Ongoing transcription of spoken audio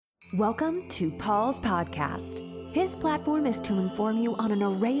Welcome to Paul's podcast. His platform is to inform you on an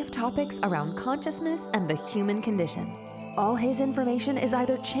array of topics around consciousness and the human condition. All his information is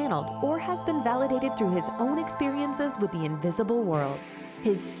either channeled or has been validated through his own experiences with the invisible world.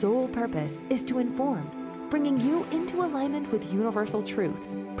 His sole purpose is to inform, bringing you into alignment with universal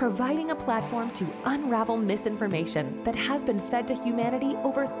truths, providing a platform to unravel misinformation that has been fed to humanity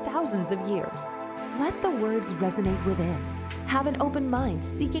over thousands of years. Let the words resonate within. Have an open mind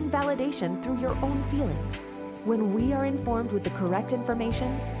seeking validation through your own feelings. When we are informed with the correct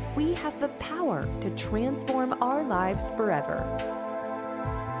information, we have the power to transform our lives forever.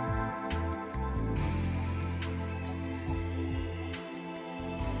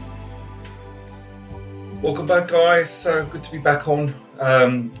 Welcome back, guys. So good to be back on.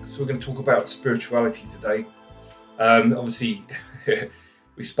 So we're going to talk about spirituality today. Obviously,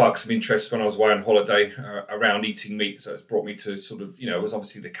 we sparked some interest when I was away on holiday around eating meat. So it's brought me to sort of, it was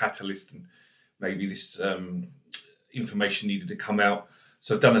obviously the catalyst, and maybe this information needed to come out.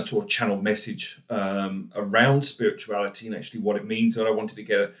 So I've done a sort of channeled message around spirituality and actually what it means. And I wanted to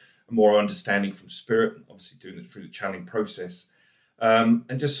get a more understanding from spirit, obviously doing it through the channeling process,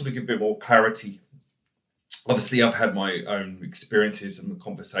 and just sort of give a bit more clarity. Obviously, I've had my own experiences and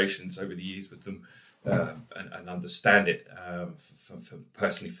conversations over the years with them and understand it for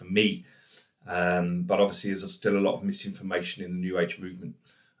personally for me. But obviously, there's still a lot of misinformation in the New Age movement,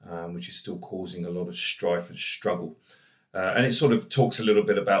 which is still causing a lot of strife and struggle. And it sort of talks a little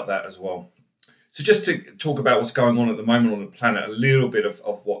bit about that as well. So just to talk about what's going on at the moment on the planet, a little bit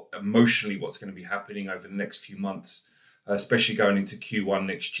of what emotionally what's going to be happening over the next few months, especially going into Q1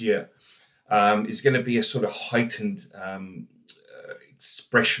 next year. Is going to be a sort of heightened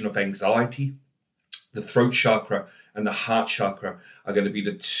expression of anxiety. The throat chakra and the heart chakra are going to be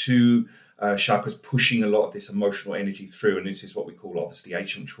the two chakras pushing a lot of this emotional energy through. And this is what we call, obviously,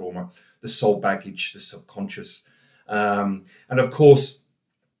 ancient trauma, the soul baggage, the subconscious. And of course,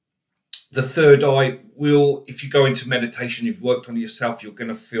 the third eye will, if you go into meditation, you've worked on yourself, you're going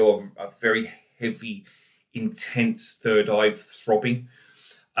to feel a very heavy, intense third eye throbbing.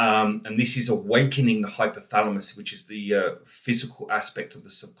 And this is awakening the hypothalamus, which is the physical aspect of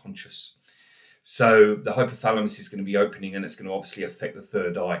the subconscious. So the hypothalamus is going to be opening, and it's going to obviously affect the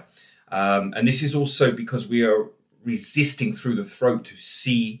third eye. And this is also because we are resisting through the throat to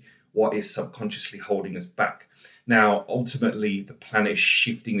see what is subconsciously holding us back. Now, ultimately, the planet is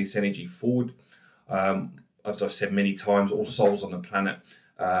shifting this energy forward. As I've said many times, all souls on the planet,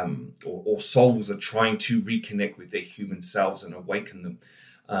 or souls are trying to reconnect with their human selves and awaken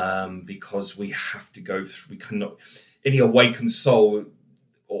them. Because we have to go through, we cannot, any awakened soul,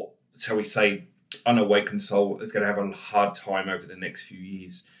 or shall we say unawakened soul, is going to have a hard time over the next few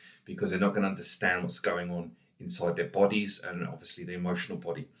years because they're not going to understand what's going on inside their bodies and obviously the emotional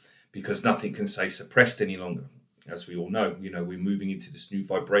body, because nothing can stay suppressed any longer. As we all know, we're moving into this new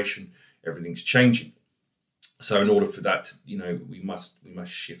vibration, everything's changing. So in order for that, we must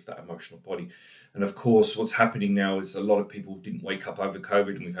shift that emotional body. And of course, what's happening now is a lot of people didn't wake up over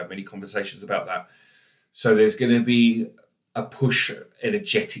COVID, and we've had many conversations about that. So there's going to be a push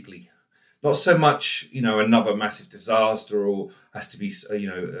energetically, not so much, another massive disaster or has to be,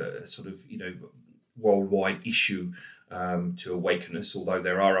 a sort of, worldwide issue to awaken us, although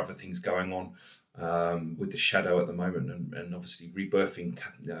there are other things going on with the shadow at the moment, and obviously rebirthing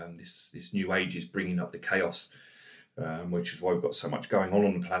this new age is bringing up the chaos. Which is why we've got so much going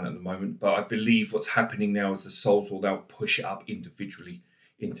on the planet at the moment. But I believe what's happening now is the souls will now push it up individually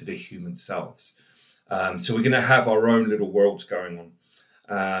into their human selves. So we're going to have our own little worlds going on.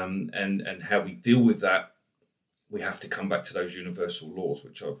 And how we deal with that, we have to come back to those universal laws,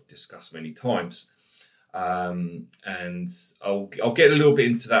 which I've discussed many times. And I'll get a little bit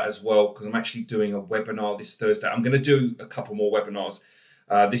into that as well, because I'm actually doing a webinar this Thursday. I'm going to do a couple more webinars.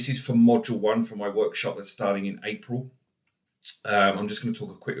 This is for module 1 for my workshop that's starting in April. I'm just going to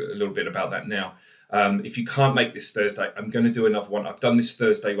talk a little bit about that now. If you can't make this Thursday, I'm going to do another one. I've done this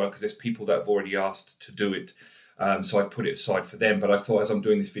Thursday one because there's people that have already asked to do it. So I've put it aside for them. But I thought, as I'm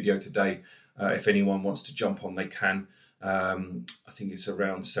doing this video today, if anyone wants to jump on, they can. I think it's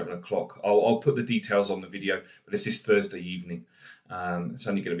around 7 o'clock. I'll put the details on the video, but it's this Thursday evening. It's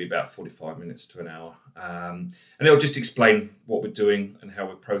only going to be about 45 minutes to an hour. And it'll just explain what we're doing and how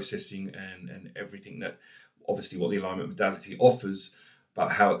we're processing and everything that, obviously, what the alignment modality offers, but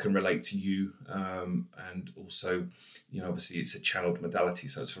how it can relate to you. And also, obviously, it's a channeled modality,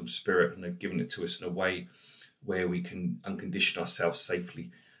 so it's from spirit, and they've given it to us in a way where we can uncondition ourselves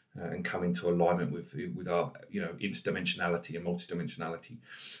safely and come into alignment with our, interdimensionality and multidimensionality,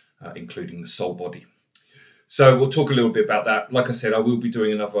 including the soul body. So we'll talk a little bit about that. Like I said, I will be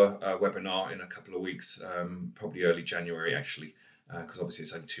doing another webinar in a couple of weeks, probably early January actually, because obviously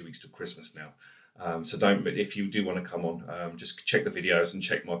it's only 2 weeks till Christmas now. So if you do want to come on, just check the videos and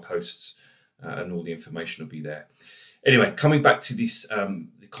check my posts, and all the information will be there. Anyway, coming back to this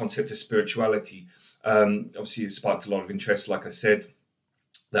the concept of spirituality, obviously it sparked a lot of interest. Like I said,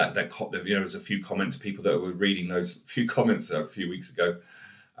 there's a few comments, people that were reading those few comments a few weeks ago.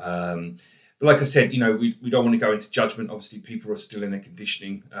 But like I said, we don't want to go into judgment. Obviously, people are still in their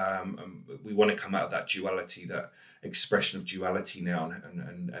conditioning. We want to come out of that duality, that expression of duality now,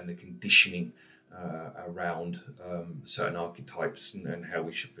 and the conditioning around certain archetypes and how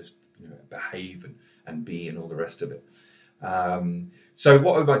we should behave and be and all the rest of it. So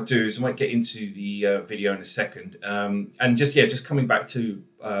what I might do is I might get into the video in a second, and just coming back to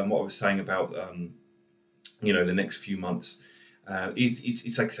what I was saying about the next few months.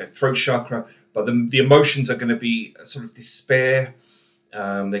 It's like I said, throat chakra, but the emotions are going to be sort of despair.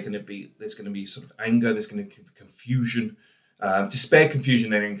 There's going to be sort of anger. There's going to be confusion, despair,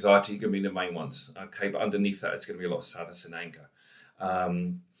 confusion, and anxiety are going to be the main ones. Okay, but underneath that, it's going to be a lot of sadness and anger.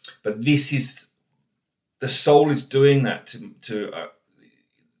 But this is the soul is doing that to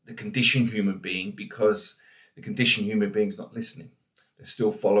the conditioned human being, because the conditioned human being is not listening. They're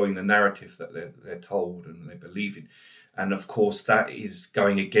still following the narrative that they're told and they believe in. And of course, that is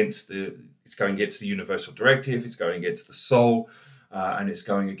going against the universal directive. It's going against the soul, and it's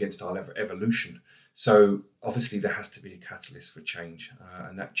going against our evolution. So obviously, there has to be a catalyst for change,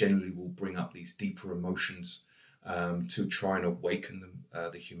 and that generally will bring up these deeper emotions to try and awaken them,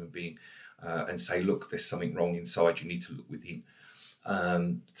 the human being, and say, look, there's something wrong inside. You need to look within.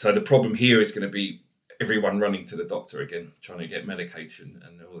 So the problem here is going to be everyone running to the doctor again, trying to get medication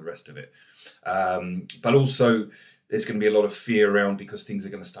and all the rest of it. But also, there's going to be a lot of fear around, because things are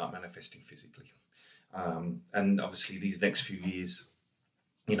going to start manifesting physically. And obviously these next few years,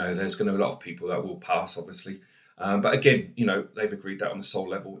 there's going to be a lot of people that will pass, obviously. But again, they've agreed that on the soul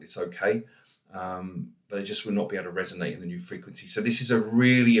level, it's okay. But they just will not be able to resonate in the new frequency. So this is a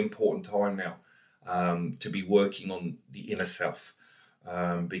really important time now to be working on the inner self.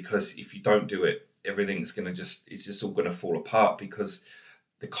 Because if you don't do it, everything's going to it's just all going to fall apart, because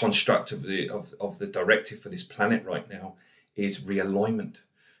the construct of the directive for this planet right now is realignment.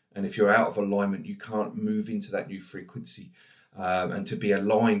 And if you're out of alignment, you can't move into that new frequency. And to be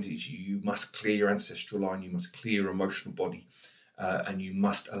aligned is you must clear your ancestral line, you must clear your emotional body, and you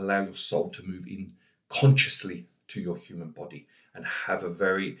must allow your soul to move in consciously to your human body and have a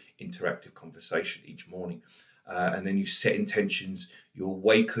very interactive conversation each morning. And then you set intentions, you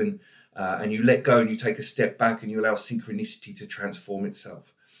awaken, and you let go, and you take a step back, and you allow synchronicity to transform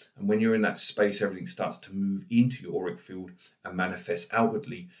itself. And when you're in that space, everything starts to move into your auric field and manifest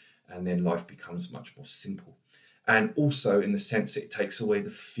outwardly, and then life becomes much more simple. And also in the sense that it takes away the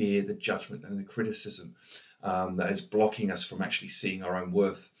fear, the judgment, and the criticism that is blocking us from actually seeing our own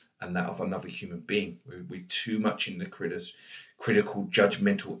worth and that of another human being. We're too much in the critical,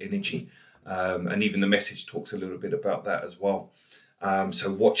 judgmental energy. And even the message talks a little bit about that as well.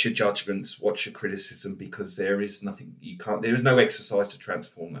 So watch your judgments, watch your criticism, because there is no exercise to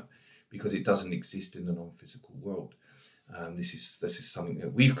transform that, because it doesn't exist in the non-physical world. This is something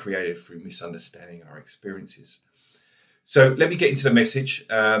that we've created through misunderstanding our experiences. So let me get into the message,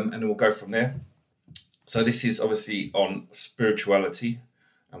 and then we'll go from there. So this is obviously on spirituality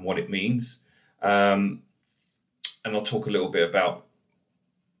and what it means. And I'll talk a little bit about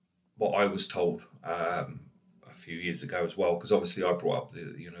what I was told a few years ago as well, because obviously I brought up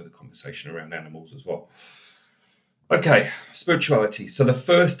the conversation around animals as well. Okay, spirituality. So the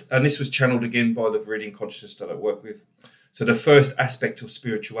first, and this was channeled again by the Viridian Consciousness that I work with. So the first aspect of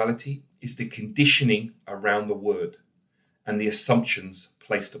spirituality is the conditioning around the word and the assumptions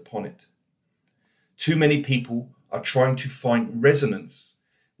placed upon it. Too many people are trying to find resonance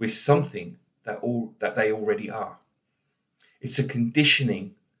with something that they already are. It's a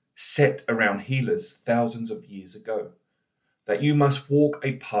conditioning set around healers thousands of years ago, that you must walk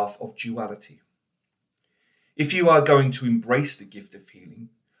a path of duality. If you are going to embrace the gift of healing,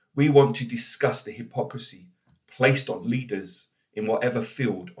 we want to discuss the hypocrisy placed on leaders in whatever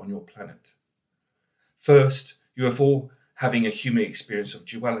field on your planet. First, you are all having a human experience of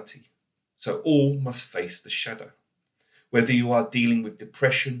duality, so all must face the shadow, whether you are dealing with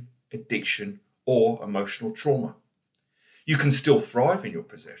depression, addiction, or emotional trauma. You can still thrive in your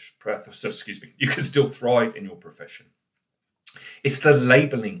You can still thrive in your profession. It's the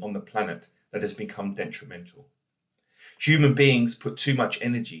labeling on the planet that has become detrimental. Human beings put too much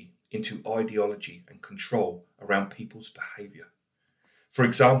energy into ideology and control around people's behavior. For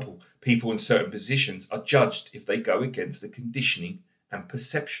example, people in certain positions are judged if they go against the conditioning and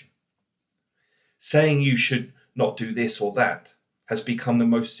perception. Saying you should not do this or that has become the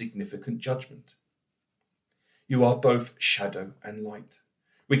most significant judgment. You are both shadow and light,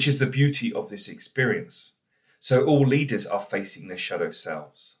 which is the beauty of this experience. So all leaders are facing their shadow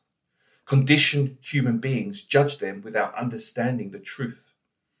selves. Conditioned human beings judge them without understanding the truth.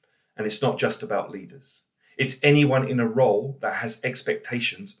 And it's not just about leaders. It's anyone in a role that has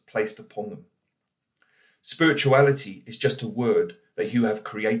expectations placed upon them. Spirituality is just a word that you have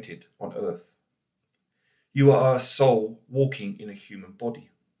created on earth. You are a soul walking in a human body.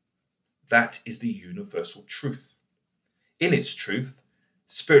 That is the universal truth. In its truth,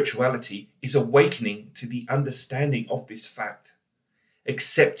 spirituality is awakening to the understanding of this fact,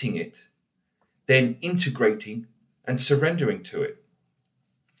 accepting it, then integrating and surrendering to it.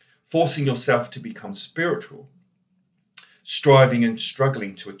 Forcing yourself to become spiritual, striving and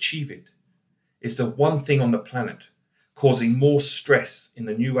struggling to achieve it, is the one thing on the planet causing more stress in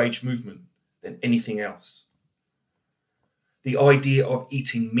the New Age movement than anything else. The idea of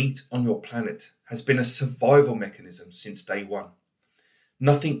eating meat on your planet has been a survival mechanism since day one.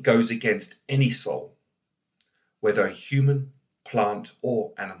 Nothing goes against any soul, whether a human, plant,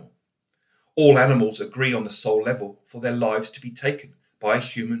 or animal. All animals agree on the soul level for their lives to be taken by a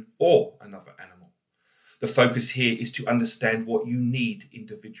human or another animal. The focus here is to understand what you need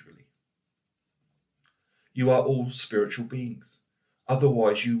individually. You are all spiritual beings.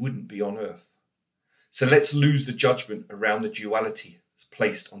 Otherwise, you wouldn't be on earth. So let's lose the judgment around the duality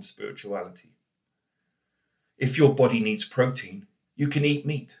placed on spirituality. If your body needs protein, you can eat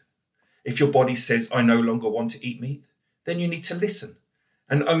meat. If your body says, I no longer want to eat meat, then you need to listen.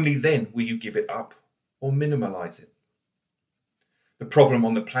 And only then will you give it up or minimalize it. The problem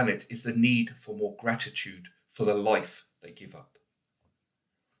on the planet is the need for more gratitude for the life they give up.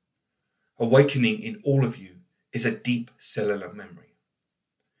 Awakening in all of you is a deep cellular memory.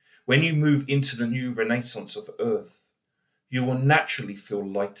 When you move into the new renaissance of Earth, you will naturally feel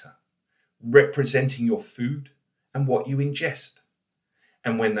lighter, representing your food and what you ingest.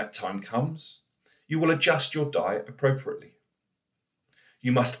 And when that time comes, you will adjust your diet appropriately.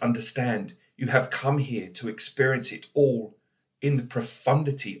 You must understand you have come here to experience it all in the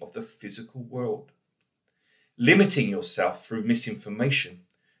profundity of the physical world. Limiting yourself through misinformation,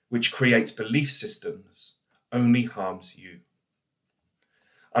 which creates belief systems, only harms you.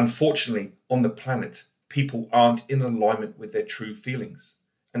 Unfortunately, on the planet, people aren't in alignment with their true feelings,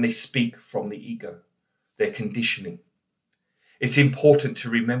 and they speak from the ego, their conditioning. It's important to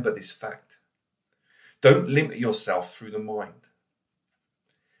remember this fact. Don't limit yourself through the mind.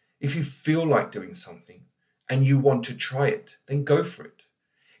 If you feel like doing something and you want to try it, then go for it.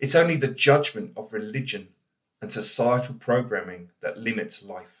 It's only the judgment of religion and societal programming that limits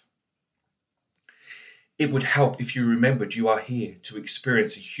life. It would help if you remembered you are here to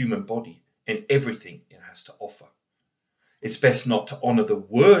experience a human body and everything it has to offer. It's best not to honor the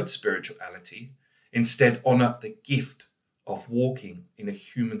word spirituality, instead honor the gift of walking in a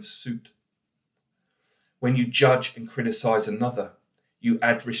human suit. When you judge and criticize another, you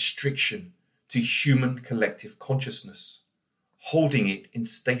add restriction to human collective consciousness, holding it in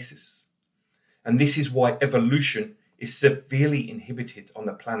stasis. And this is why evolution is severely inhibited on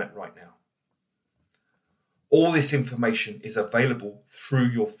the planet right now. All this information is available through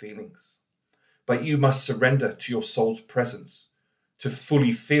your feelings, but you must surrender to your soul's presence to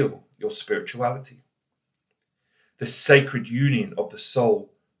fully feel your spirituality. The sacred union of the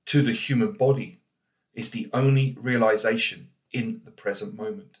soul to the human body is the only realization in the present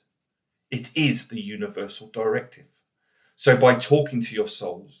moment. It is the universal directive. So by talking to your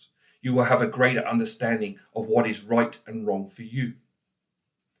souls, you will have a greater understanding of what is right and wrong for you.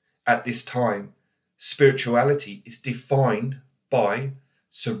 At this time, spirituality is defined by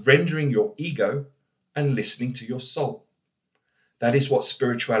surrendering your ego and listening to your soul. That is what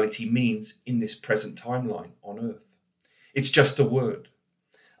spirituality means in this present timeline on Earth. It's just a word.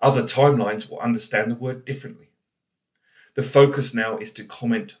 Other timelines will understand the word differently. The focus now is to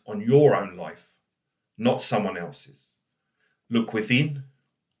comment on your own life, not someone else's. Look within,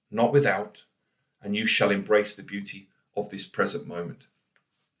 not without, and you shall embrace the beauty of this present moment.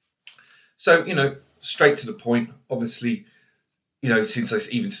 So, straight to the point, obviously, since I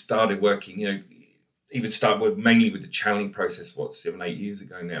even started working, mainly with the channeling process, 7-8 years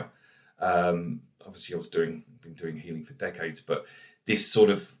ago now. Obviously, been doing healing for decades, but this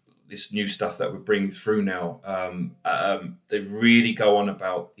new stuff that we're bringing through now, they really go on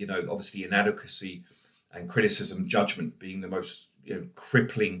about, obviously inadequacy and criticism, judgment being the most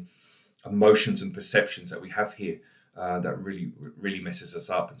crippling emotions and perceptions that we have here that really messes us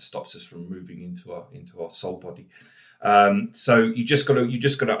up and stops us from moving into our soul body. So you just got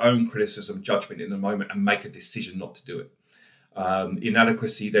to own criticism, judgment in the moment, and make a decision not to do it.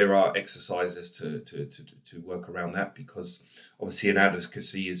 Inadequacy, there are exercises to work around that, because obviously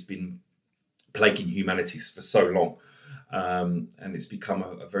inadequacy has been plaguing humanity for so long, and it's become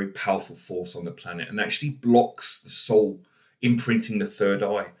a very powerful force on the planet, and actually blocks the soul imprinting the third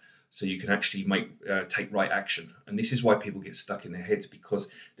eye, so you can actually take right action. And this is why people get stuck in their heads,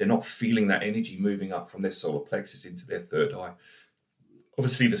 because they're not feeling that energy moving up from their solar plexus into their third eye.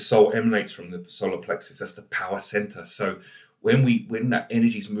 Obviously, the soul emanates from the solar plexus. That's the power center. So when that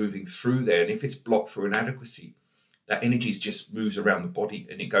energy is moving through there, and if it's blocked through inadequacy, that energy just moves around the body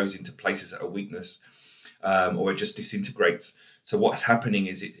and it goes into places that are weakness, or it just disintegrates. So what's happening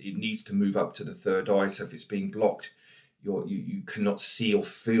is it needs to move up to the third eye. So if it's being blocked, you cannot see or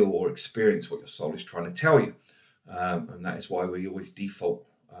feel or experience what your soul is trying to tell you. And that is why we always default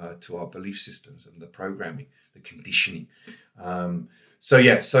to our belief systems and the programming, the conditioning.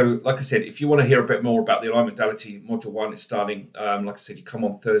 So like I said, if you want to hear a bit more about the alignment modality, module 1 is starting. Like I said, you come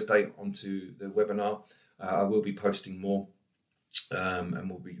on Thursday onto the webinar. I will be posting more, and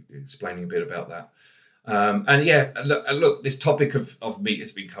we'll be explaining a bit about that. And look, this topic of meat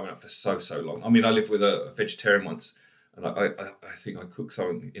has been coming up for so long. I mean, I lived with a vegetarian once, and I think I cooked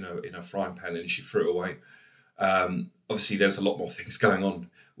something in a frying pan and she threw it away. Obviously, there's a lot more things going on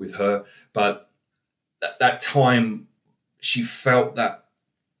with her, but at that time, she felt that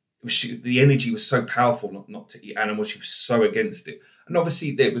the energy was so powerful not to eat animals. She was so against it. And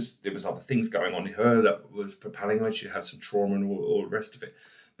obviously there was other things going on in her that was propelling her. She had some trauma and all the rest of it.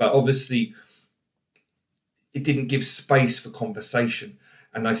 But obviously it didn't give space for conversation.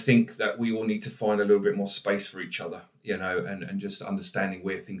 And I think that we all need to find a little bit more space for each other, and just understanding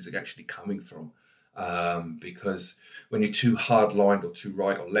where things are actually coming from. Because when you're too hard-lined or too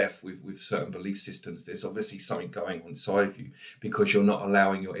right or left with certain belief systems, there's obviously something going on inside of you, because you're not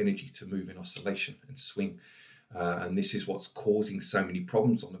allowing your energy to move in oscillation and swing. And this is what's causing so many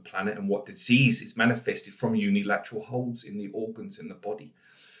problems on the planet, and what disease is manifested from unilateral holds in the organs in the body.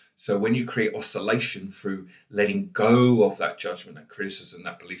 So when you create oscillation through letting go of that judgment, that criticism,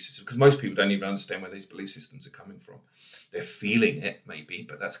 that belief system, because most people don't even understand where these belief systems are coming from. They're feeling it maybe,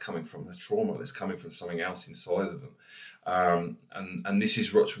 but that's coming from the trauma. That's coming from something else inside of them. And this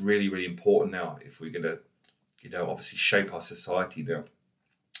is what's really, really important now, if we're going to, obviously shape our society now.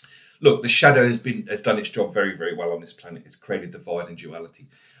 Look, the shadow has done its job very, very well on this planet. It's created divide and duality,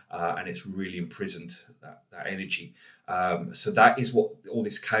 and it's really imprisoned that energy. So that is what all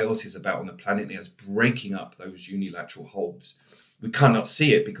this chaos is about on the planet now, is breaking up those unilateral holds. We cannot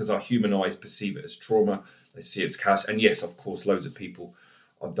see it because our human eyes perceive it as trauma. They see it as chaos. And yes, of course, loads of people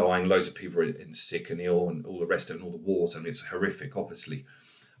are dying. Loads of people are sick and ill and all the rest of it, and all the wars. I mean, it's horrific, obviously.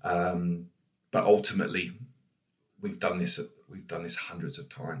 But ultimately, we've done this hundreds of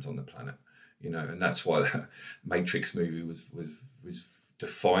times on the planet, and that's why the Matrix movie was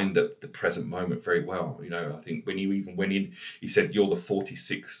defined the present moment very well. I think when you even went in, he said, you're the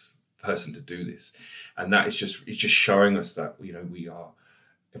 46th person to do this. And that is just showing us that, we are,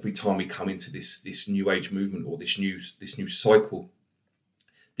 every time we come into this new age movement or this new cycle,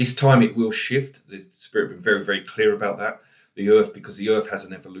 this time it will shift. The Spirit has been very, very clear about that. Because the earth has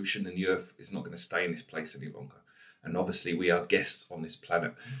an evolution, and the earth is not going to stay in this place any longer. And obviously we are guests on this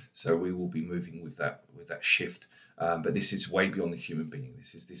planet, so we will be moving with that shift. But this is way beyond the human being.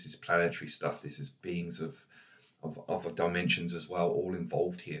 This is planetary stuff. This is beings of other dimensions as well, all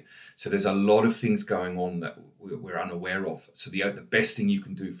involved here. So there's a lot of things going on that we're unaware of. So the best thing you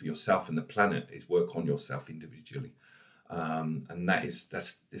can do for yourself and the planet is work on yourself individually. And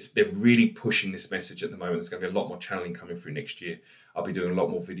they're really pushing this message at the moment. There's going to be a lot more channeling coming through next year. I'll be doing a lot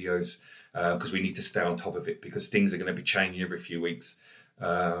more videos because we need to stay on top of it, because things are going to be changing every few weeks,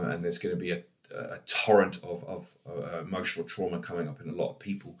 and there's going to be a torrent of emotional trauma coming up in a lot of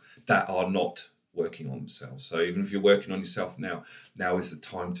people that are not working on themselves. So even if you're working on yourself now is the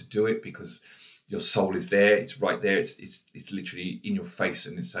time to do it, because your soul is there. It's right there. It's literally in your face,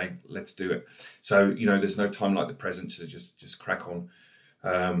 and it's saying, let's do it. So, there's no time like the present to just crack on,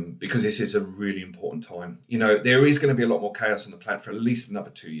 because this is a really important time. There is going to be a lot more chaos on the planet for at least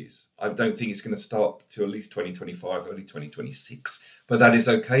another 2 years. I don't think it's going to start to at least 2025, early 2026. But that is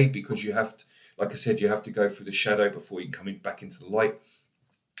okay, because you have to, like I said, you have to go through the shadow before you can come back into the light.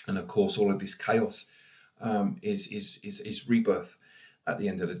 And of course, all of this chaos is rebirth at the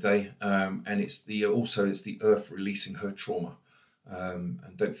end of the day. And it's the earth releasing her trauma. And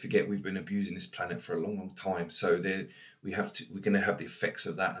don't forget, we've been abusing this planet for a long, long time. So we're going to have the effects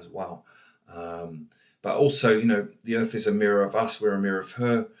of that as well. But also, the earth is a mirror of us. We're a mirror of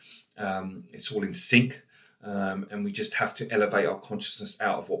her. It's all in sync. And we just have to elevate our consciousness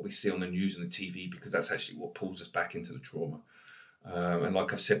out of what we see on the news and the TV, because that's actually what pulls us back into the trauma. And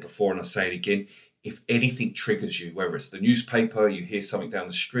like I've said before, and I'll say it again, if anything triggers you, whether it's the newspaper, you hear something down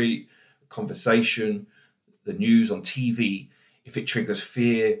the street, a conversation, the news on TV, if it triggers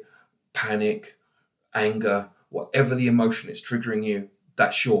fear, panic, anger, whatever the emotion it's triggering you,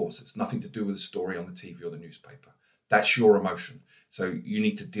 that's yours. It's nothing to do with the story on the TV or the newspaper. That's your emotion. So you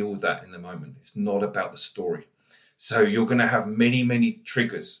need to deal with that in the moment. It's not about the story. So you're going to have many, many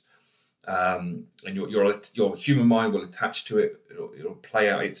triggers, and your human mind will attach to it. It'll play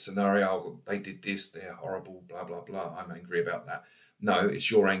out its scenario. They did this. They're horrible. Blah blah blah. I'm angry about that. No, it's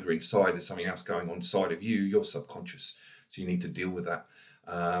your anger inside. There's something else going on inside of you. Your subconscious. So you need to deal with that.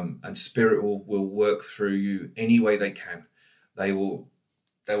 And spirit will work through you any way they can. They will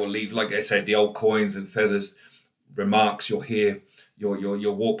leave, like I said, the old coins and feathers, remarks you'll hear.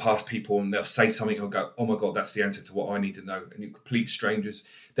 You'll walk past people and they'll say something. You'll go, oh my God, that's the answer to what I need to know. And you're complete strangers.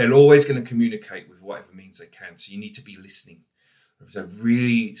 They're always going to communicate with whatever means they can. So you need to be listening. So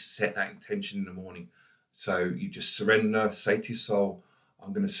really set that intention in the morning. So you just surrender, say to your soul,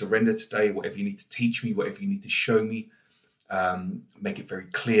 I'm going to surrender today. Whatever you need to teach me, whatever you need to show me, make it very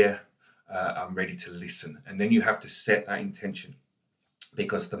clear. I'm ready to listen. And then you have to set that intention,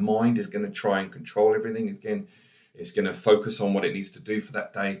 because the mind is going to try and control everything. Again, it's going to focus on what it needs to do for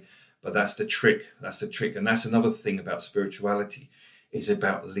that day. But that's the trick. That's the trick. And that's another thing about spirituality, is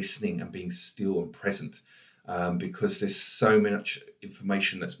about listening and being still and present, because there's so much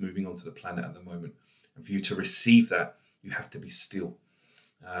information that's moving onto the planet at the moment. And for you to receive that, you have to be still,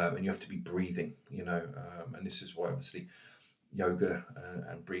 and you have to be breathing, and this is why obviously yoga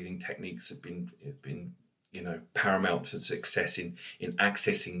and breathing techniques have been paramount to success in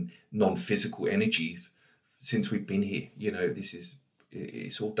accessing non-physical energies since we've been here.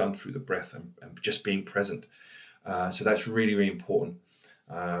 It's all done through the breath and just being present. So that's really, really important.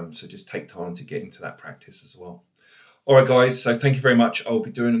 So just take time to get into that practice as well. All right, guys. So thank you very much. I'll be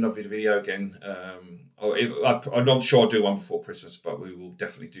doing another video again. I'm not sure I'll do one before Christmas, but we will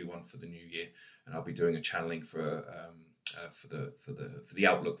definitely do one for the new year. And I'll be doing a channeling for the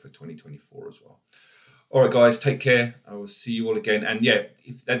outlook for 2024 as well. All right, guys, take care. I will see you all again. And yeah,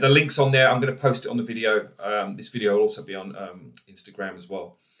 if the link's on there, I'm going to post it on the video. This video will also be on Instagram as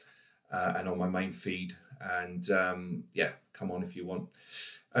well, and on my main feed. And come on if you want.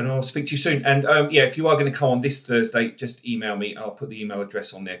 And I'll speak to you soon. And if you are going to come on this Thursday, just email me. I'll put the email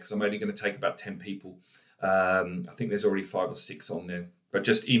address on there, because I'm only going to take about 10 people. I think there's already 5 or 6 on there. But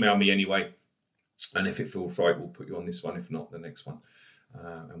just email me anyway. And if it feels right, we'll put you on this one. If not, the next one.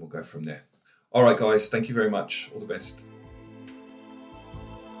 And we'll go from there. All right, guys. Thank you very much. All the best.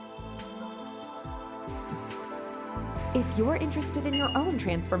 If you're interested in your own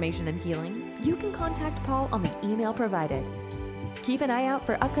transformation and healing, you can contact Paul on the email provided. Keep an eye out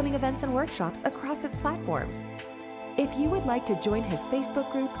for upcoming events and workshops across his platforms. If you would like to join his Facebook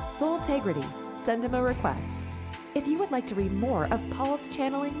group, Soultegrity, send him a request. If you would like to read more of Paul's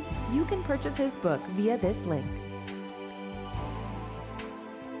channelings, you can purchase his book via this link.